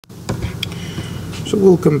So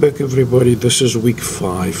welcome back, everybody. This is week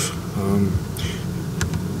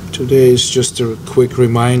 5. Today is just a quick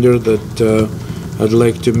reminder that I'd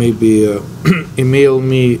like to maybe email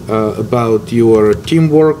me about your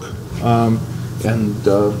teamwork and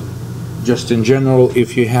just in general,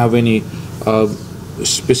 if you have any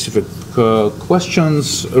specific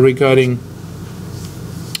questions regarding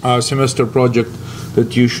our semester project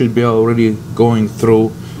that you should be already going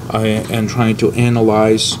through and trying to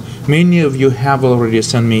analyze. Many of you have already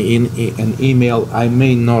sent me an email. I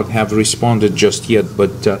may not have responded just yet,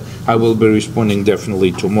 but I will be responding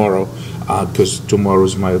definitely tomorrow because tomorrow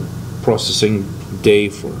is my processing day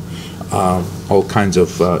for all kinds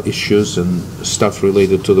of issues and stuff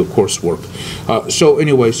related to the coursework. So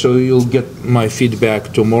anyway, so you'll get my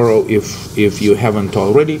feedback tomorrow if you haven't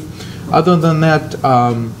already. Other than that,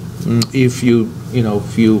 if you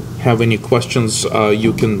have any questions,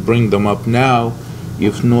 you can bring them up now.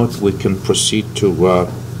 If not, we can proceed to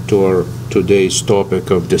our today's topic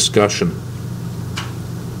of discussion.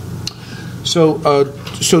 So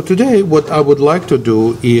today, what I would like to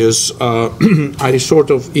do is I sort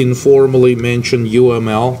of informally mentioned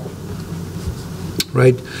UML,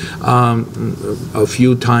 right? A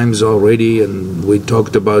few times already, and we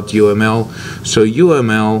talked about UML. So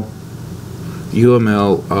UML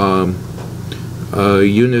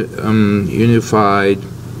unified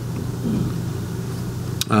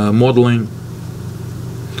modeling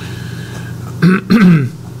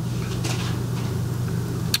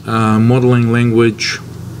modeling language.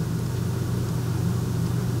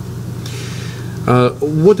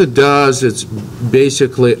 What it does, it's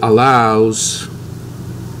basically allows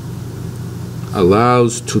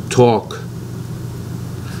to talk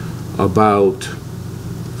about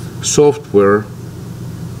software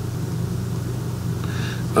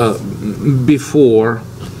before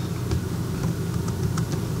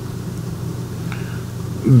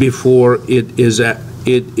it is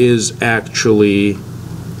actually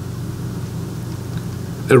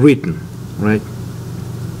written, right?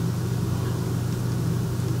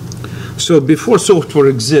 So before software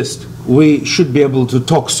exists, we should be able to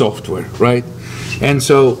talk software, right? And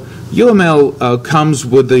so UML comes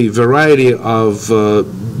with a variety of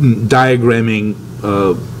diagramming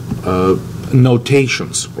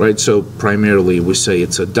notations, right? So primarily we say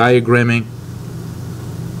it's a diagramming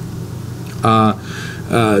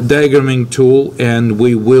tool, and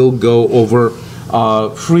we will go over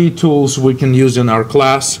free tools we can use in our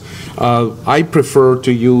class. I prefer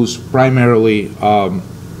to use primarily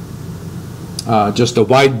just a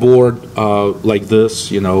whiteboard like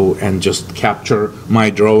this, and just capture my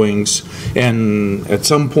drawings. And at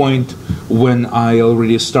some point when I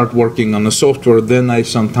already start working on the software, then I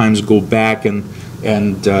sometimes go back and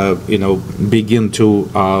begin to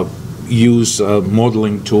use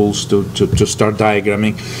modeling tools to start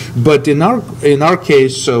diagramming. But in our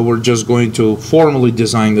case, we're just going to formally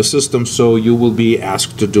design the system, so you will be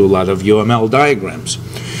asked to do a lot of UML diagrams.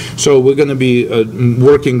 So we're going to be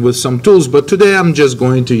working with some tools, but today I'm just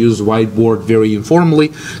going to use whiteboard very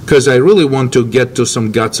informally because I really want to get to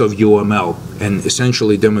some guts of UML and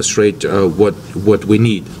essentially demonstrate what we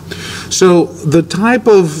need. So the type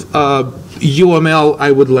of UML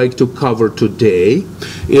I would like to cover today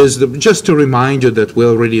is just to remind you that we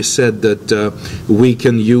already said that we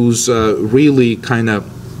can use really kind of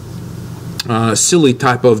silly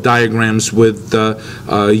type of diagrams with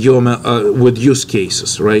UML with use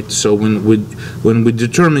cases, right? So when we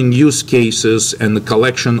determine use cases, and the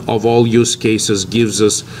collection of all use cases gives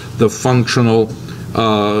us the functional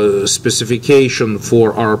specification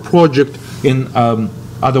for our project in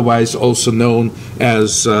otherwise also known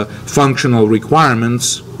as functional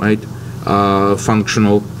requirements, right?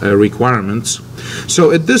 Functional requirements.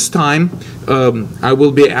 So at this time, I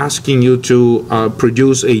will be asking you to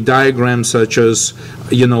produce a diagram such as,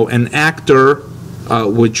 an actor,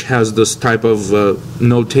 which has this type of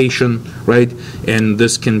notation, right? And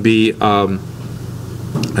this can be,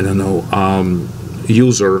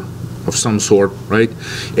 user of some sort, right?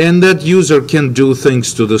 And that user can do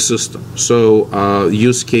things to the system. So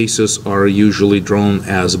use cases are usually drawn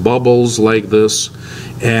as bubbles like this,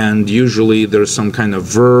 and usually there's some kind of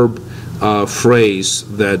verb phrase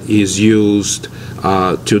that is used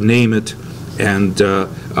to name it, and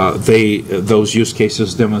those use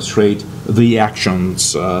cases demonstrate the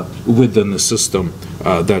actions within the system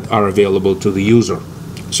that are available to the user.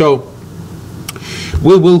 So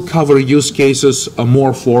we will cover use cases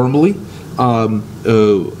more formally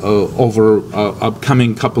over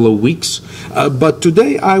upcoming couple of weeks. But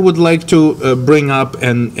today I would like to bring up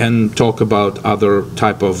and talk about other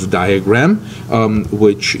type of diagram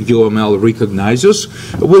which UML recognizes,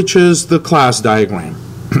 which is the class diagram.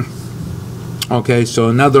 Okay, so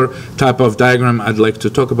another type of diagram I'd like to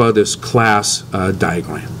talk about is class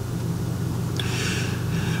diagram.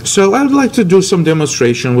 So I'd like to do some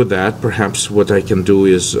demonstration with that. Perhaps what I can do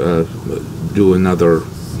is do another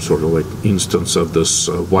sort of like instance of this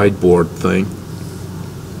whiteboard thing.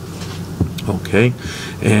 Okay,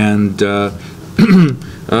 and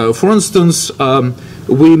for instance,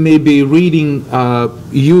 we may be reading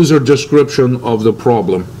user description of the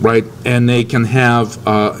problem, right? And they can have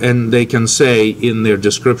and they can say in their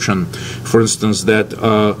description, for instance, that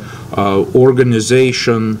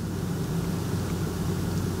organization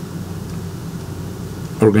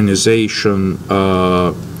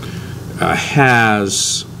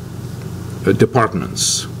has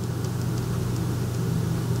departments.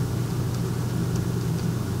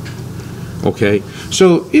 Okay,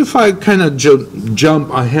 so if I kind of jump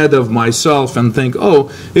ahead of myself and think, oh,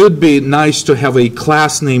 it would be nice to have a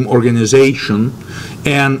class name organization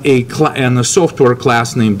and a software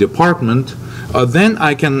class name department, then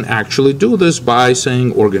I can actually do this by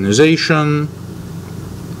saying organization,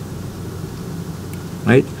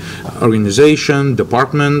 right? Organization,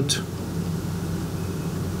 department.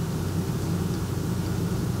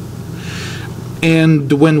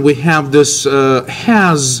 And when we have this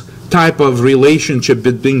has type of relationship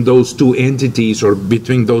between those two entities or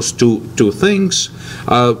between those two things,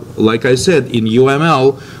 like I said, in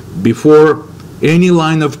UML, before any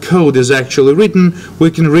line of code is actually written, we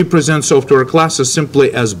can represent software classes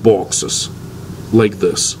simply as boxes, like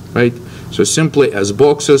this, right? So simply as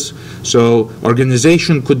boxes. So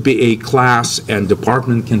organization could be a class and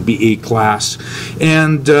department can be a class.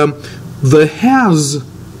 And the has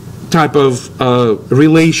type of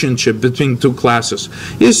relationship between two classes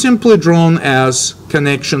is simply drawn as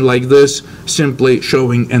connection like this, simply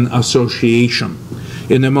showing an association.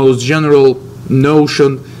 In the most general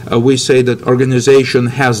notion, we say that organization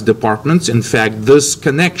has departments. In fact, this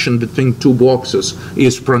connection between two boxes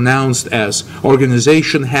is pronounced as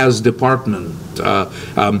organization has department.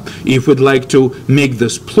 If we'd like to make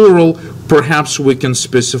this plural, perhaps we can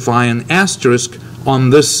specify an asterisk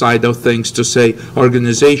on this side of things to say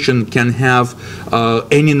organization can have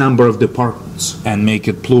any number of departments and make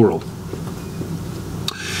it plural.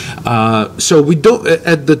 So we don't,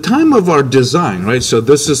 at the time of our design, right, so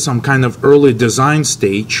this is some kind of early design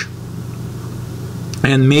stage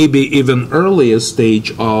and maybe even earlier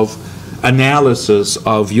stage of analysis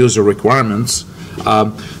of user requirements.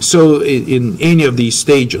 So in any of these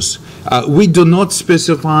stages, we do not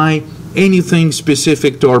specify anything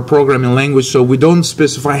specific to our programming language, so we don't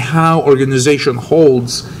specify how organization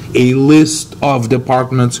holds a list of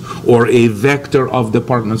departments or a vector of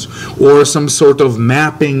departments or some sort of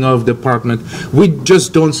mapping of department. We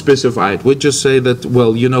just don't specify it. We just say that,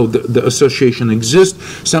 well, you know, the association exists.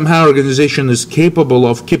 Somehow organization is capable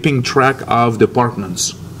of keeping track of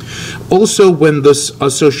departments. Also, when this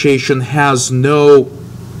association has no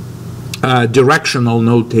directional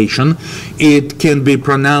notation, it can be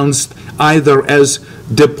pronounced either as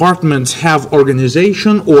departments have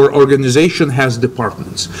organization or organization has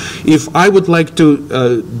departments. If I would like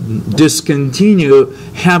to discontinue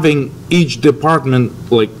having each department,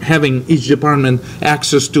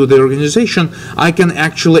 access to the organization, I can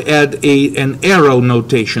actually add an arrow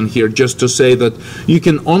notation here just to say that you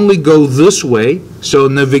can only go this way. So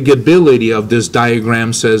navigability of this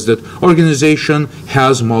diagram says that organization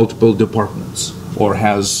has multiple departments or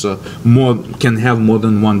has can have more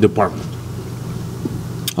than one department.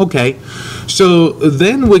 Okay, so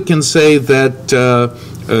then we can say that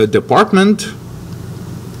a department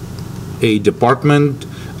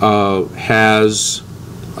has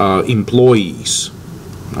employees,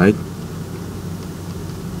 right?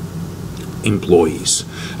 Employees.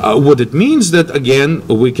 What it means that, again,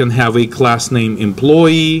 we can have a class name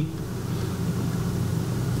employee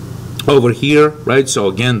over here, right? So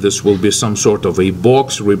again, this will be some sort of a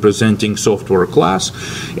box representing software class.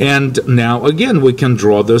 And now again, we can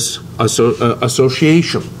draw this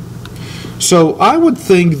association. So I would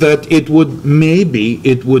think that it would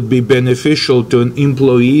be beneficial to an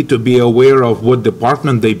employee to be aware of what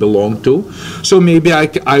department they belong to. So maybe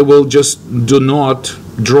I will just do not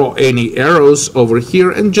draw any arrows over here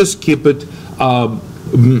and just keep it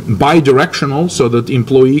bidirectional, so that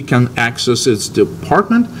employee can access its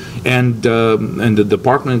department, and the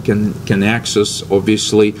department can access,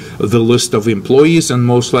 obviously, the list of employees. And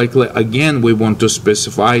most likely, again, we want to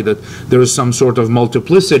specify that there is some sort of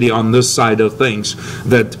multiplicity on this side of things,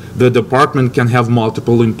 that the department can have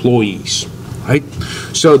multiple employees. Right?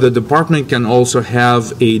 So the department can also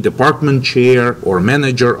have a department chair or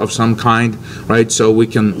manager of some kind, right? So we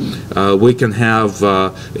can have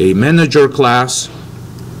a manager class.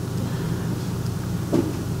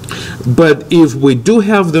 But if we do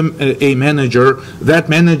have a manager, that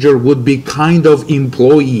manager would be kind of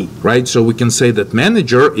employee, right? So we can say that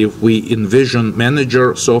manager, if we envision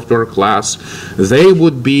manager software class, they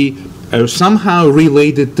would be somehow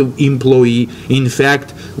related to employee. In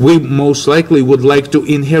fact, we most likely would like to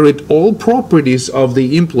inherit all properties of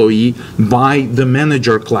the employee by the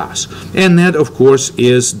manager class. And that, of course,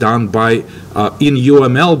 is done by, in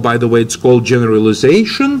UML, by the way, it's called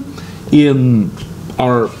generalization. In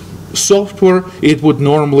our software, it would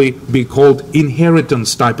normally be called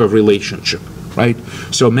inheritance type of relationship, right?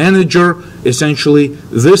 So manager, essentially,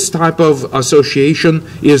 this type of association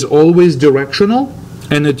is always directional,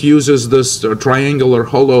 and it uses this triangular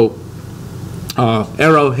hollow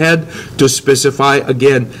arrowhead to specify,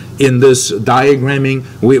 again, in this diagramming,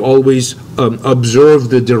 we always observe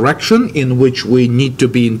the direction in which we need to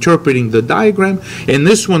be interpreting the diagram. And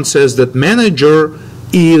this one says that manager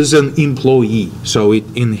is an employee, so it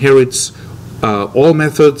inherits all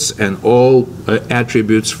methods and all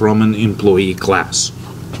attributes from an employee class.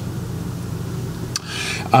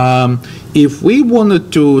 If we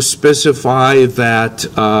wanted to specify that,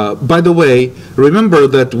 by the way, remember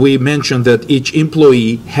that we mentioned that each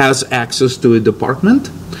employee has access to a department.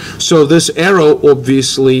 So this arrow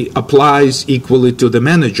obviously applies equally to the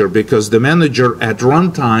manager, because the manager at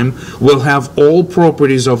runtime will have all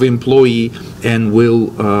properties of employee and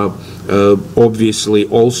will obviously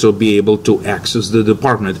also be able to access the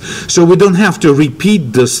department. So we don't have to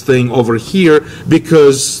repeat this thing over here,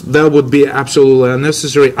 because that would be absolutely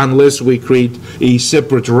unnecessary unless we create a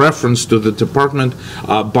separate reference to the department.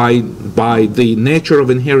 By the nature of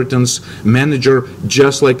inheritance, manager,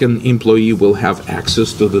 just like an employee, will have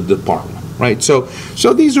access to the department. Right, so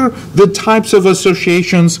these are the types of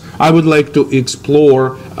associations I would like to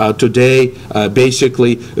explore today.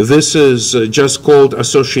 Basically, this is just called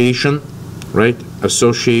association, right?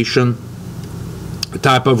 Association,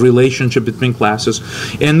 type of relationship between classes.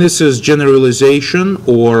 And this is generalization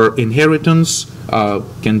or inheritance,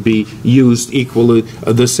 can be used equally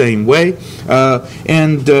the same way.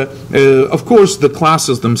 Of course, the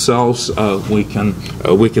classes themselves we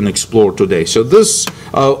can explore today. So this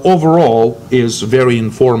overall is a very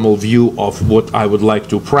informal view of what I would like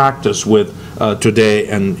to practice with today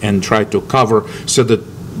and try to cover, so that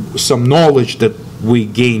some knowledge that we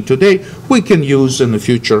gain today we can use in the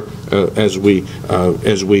future as we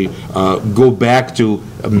go back to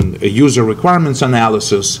user requirements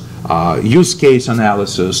analysis, use case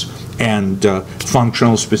analysis, and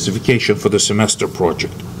functional specification for the semester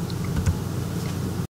project.